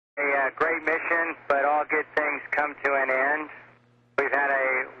great mission, but all good things come to an end. We've had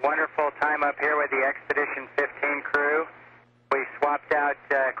a wonderful time up here with the Expedition 15 crew. We swapped out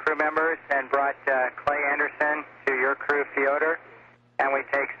crew members and brought Clay Anderson to your crew, Fyodor, and we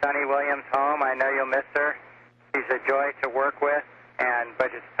take Sunny Williams home. I know you'll miss her. She's a joy to work with,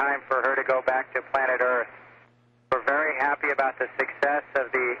 but it's time for her to go back to planet Earth. We're very happy about the success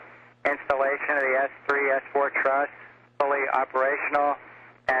of the installation of the S3, S4 truss, fully operational,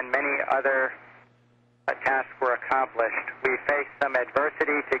 and many other tasks were accomplished. We faced some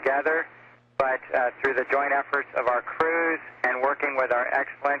adversity together, but through the joint efforts of our crews and working with our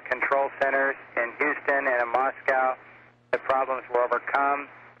excellent control centers in Houston and in Moscow, the problems were overcome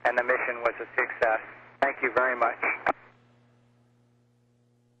and the mission was a success. Thank you very much.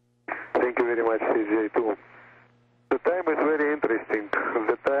 Thank you very much, CJ, too. The time is very interesting.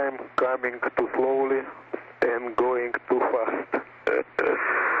 The time coming too slowly and going too fast.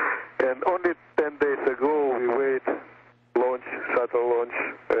 And only 10 days ago we wait launch, shuttle launch,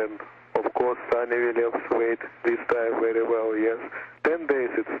 and of course Sunny Williams wait this time very well, yes. 10 days,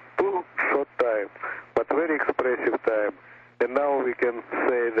 it's too short time, but very expressive time. And now we can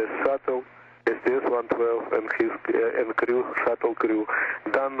say the shuttle, STS-117 and crew, shuttle crew,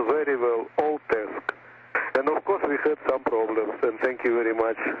 done very well all tasks. And of course we had some problems, and thank you very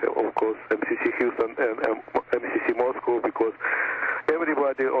much, of course, MCC Houston and MCC Moscow, because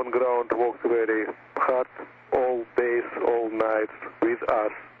everybody on ground worked very hard, all days, all nights, with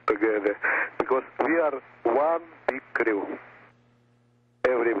us together, because we are one big crew,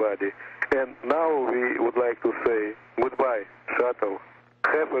 everybody. And now we would like to say goodbye, shuttle.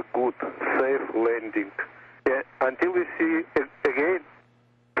 Have a good, safe landing. Until we see again,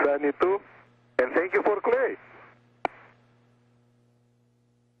 Sunny too, and thank you for Clay.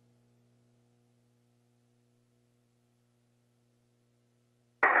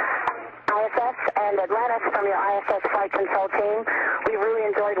 ISS and Atlantis from your ISS flight control team. We really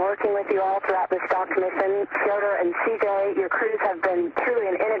enjoyed working with you all throughout this dock mission. Fyodor and CJ, your crews have been truly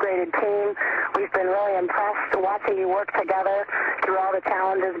an integrated team. We've been really impressed watching you work together through all the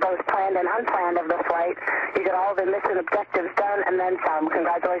challenges, both planned and unplanned, of the flight. You got all the mission objectives done and then some.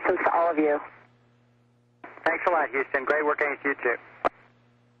 Congratulations to all of you. Thanks a lot, Houston. Great working with you, too.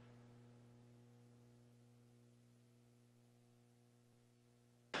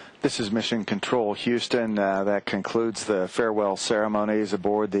 This is Mission Control, Houston. That concludes the farewell ceremonies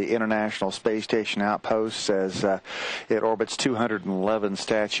aboard the International Space Station Outpost as it orbits 211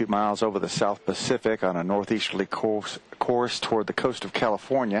 statute miles over the South Pacific on a northeasterly course toward the coast of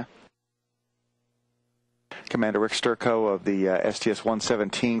California. Commander Rick Sturko of the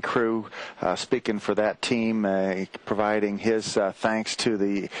STS-117 crew speaking for that team, providing his thanks to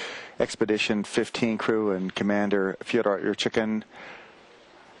the Expedition 15 crew and Commander Fyodor Yurchikhin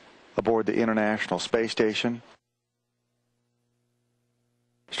aboard the International Space Station.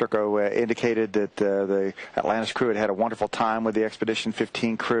 Sturko indicated that the Atlantis crew had a wonderful time with the Expedition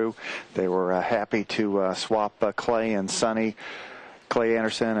 15 crew. They were happy to swap Clay and Sunny, Clay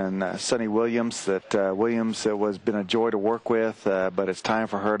Anderson and Sunny Williams. That Williams was been a joy to work with, but it's time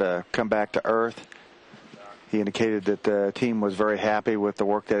for her to come back to Earth. He indicated that the team was very happy with the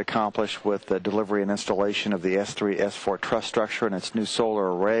work they accomplished with the delivery and installation of the S3, S4 truss structure and its new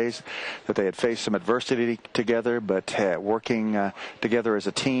solar arrays, that they had faced some adversity together, but working together as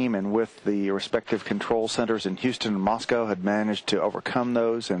a team and with the respective control centers in Houston and Moscow had managed to overcome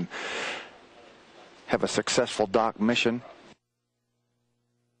those and have a successful dock mission.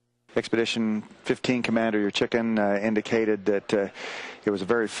 Expedition 15 Commander Yurchikhin indicated that it was a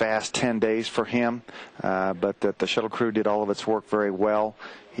very fast 10 days for him, but that the shuttle crew did all of its work very well.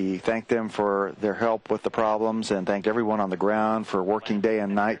 He thanked them for their help with the problems and thanked everyone on the ground for working day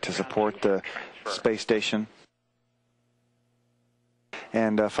and night to support the space station.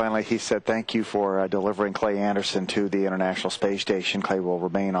 And finally, he said thank you for delivering Clay Anderson to the International Space Station. Clay will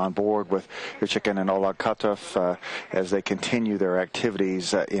remain on board with Yurchikhin and Oleg Kotov as they continue their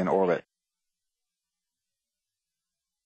activities in orbit.